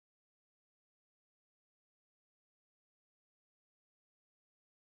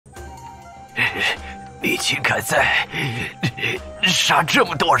你竟敢在杀这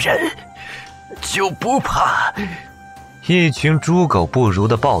么多人，就不怕？一群猪狗不如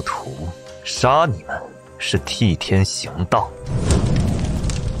的暴徒，杀你们是替天行道。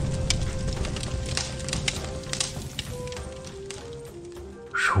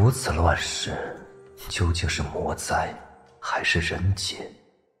如此乱世，究竟是魔灾还是人劫？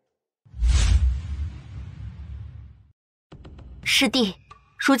师弟，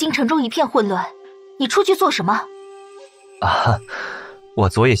如今城中一片混乱，你出去做什么？我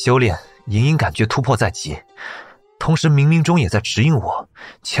昨夜修炼，隐隐感觉突破在即，同时冥冥中也在指引我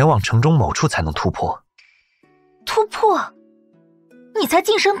前往城中某处才能突破。突破？你才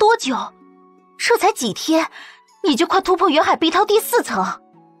晋升多久？这才几天，你就快突破远海碧涛第4层。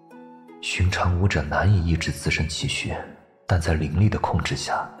寻常武者难以抑制自身气血，但在灵力的控制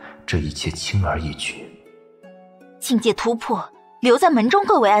下，这一切轻而易举。境界突破，留在门中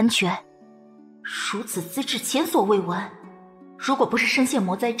更为安全。如此资质前所未闻，如果不是深陷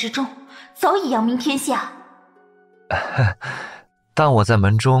魔灾之中，早已扬名天下。但我在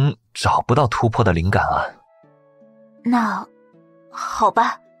门中找不到突破的灵感啊。那好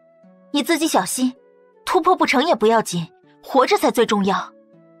吧，你自己小心，突破不成也不要紧，活着才最重要。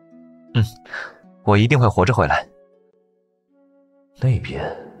我一定会活着回来。那边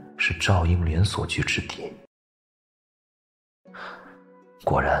是赵英莲所居之地。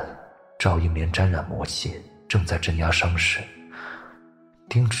果然，赵英莲沾染魔气，正在镇压伤势。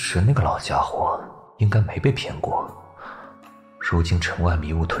丁池那个老家伙应该没被骗过。如今城外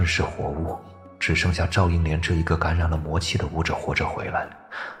迷雾吞噬活物，只剩下赵英莲这一个感染了魔气的武者活着回来，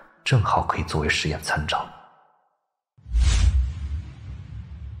正好可以作为实验参照。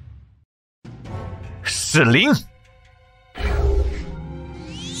是灵！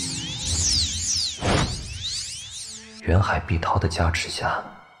远海碧涛的加持下，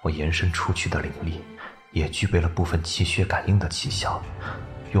我延伸出去的灵力也具备了部分气血感应的奇效，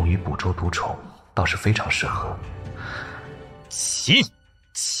用于捕捉毒虫倒是非常适合。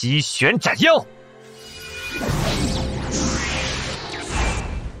七旋斩妖！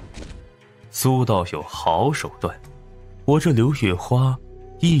苏道友好手段，我这流月花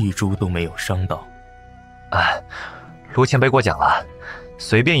一株都没有伤到。卢前辈过奖了，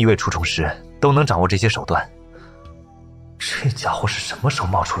随便一位除虫师都能掌握这些手段。这家伙是什么时候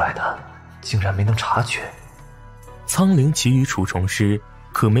冒出来的，竟然没能察觉。苍灵其余除虫师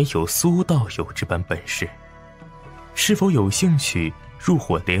可没有苏道友这般本事，是否有兴趣入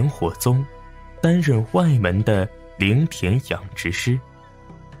伙莲火宗，担任外门的灵田养殖师？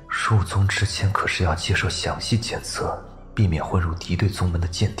入宗之前可是要接受详细检测，避免混入敌对宗门的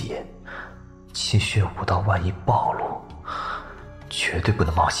间谍。气血武道万一暴露，绝对不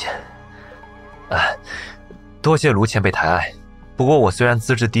能冒险。多谢卢前辈抬爱，不过我虽然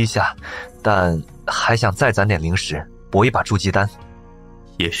资质低下，但还想再攒点灵石，搏一把筑基丹。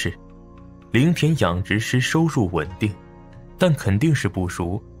也是，灵田养殖师收入稳定，但肯定是不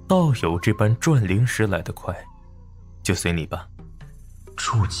如道友这般赚灵石来得快。就随你吧。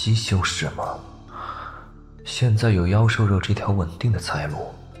筑基修士吗？现在有妖兽肉这条稳定的财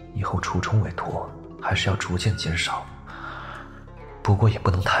路，以后除虫委托还是要逐渐减少。不过也不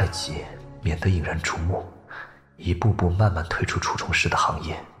能太急，免得引人注目，一步步慢慢退出除虫师的行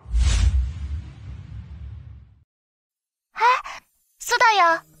业。苏道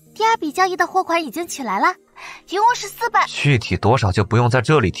友，第2笔交易的货款已经取来了，一共是400。具体多少就不用在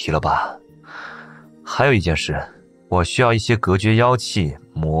这里提了吧。还有一件事，我需要一些隔绝妖气、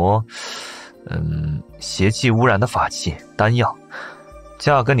邪气污染的法器、丹药，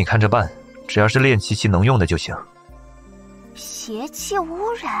价格你看着办，只要是炼气期能用的就行。邪气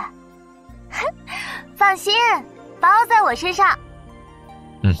污染？放心，包在我身上。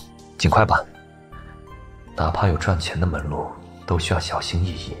尽快吧。哪怕有赚钱的门路，都需要小心翼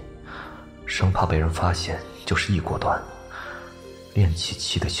翼，生怕被人发现就是一锅端。炼气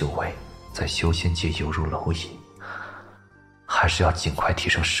期的修为在修仙界犹如蝼蚁，还是要尽快提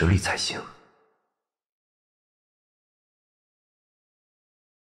升实力才行。